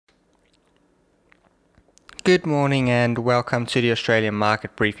Good morning and welcome to the Australian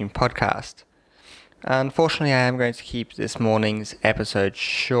Market Briefing podcast. Unfortunately, I am going to keep this morning's episode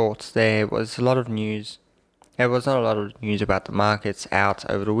short. There was a lot of news. There was not a lot of news about the markets out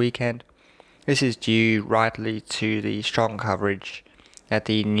over the weekend. This is due rightly to the strong coverage that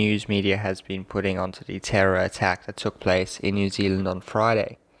the news media has been putting onto the terror attack that took place in New Zealand on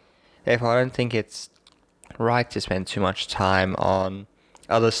Friday. Therefore, I don't think it's right to spend too much time on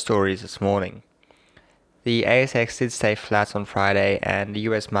other stories this morning. The ASX did stay flat on Friday and the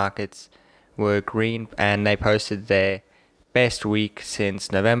US markets were green and they posted their best week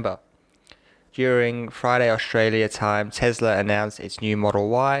since November. During Friday Australia time, Tesla announced its new Model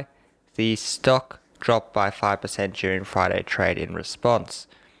Y. The stock dropped by 5% during Friday trade in response.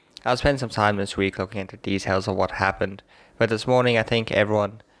 I'll spend some time this week looking into details of what happened, but this morning I think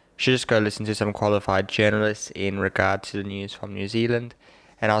everyone should just go listen to some qualified journalists in regard to the news from New Zealand,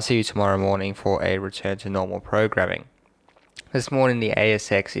 and I'll see you tomorrow morning for a return to normal programming. This morning the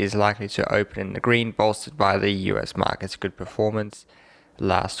ASX is likely to open in the green, bolstered by the US market's good performance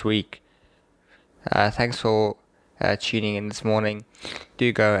last week. Thanks for tuning in this morning.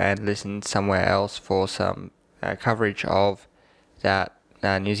 Do go and listen somewhere else for some coverage of that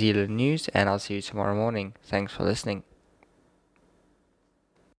New Zealand news, and I'll see you tomorrow morning. Thanks for listening.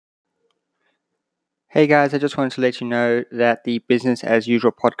 Hey guys, I just wanted to let you know that the Business as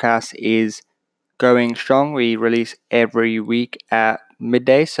Usual podcast is going strong. We release every week at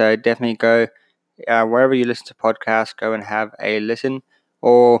midday, so definitely go wherever you listen to podcasts, go and have a listen,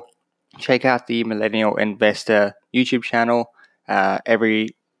 or check out the Millennial Investor YouTube channel.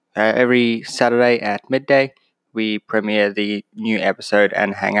 Every Saturday at midday, we premiere the new episode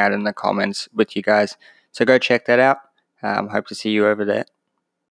and hang out in the comments with you guys. So go check that out. Hope to see you over there.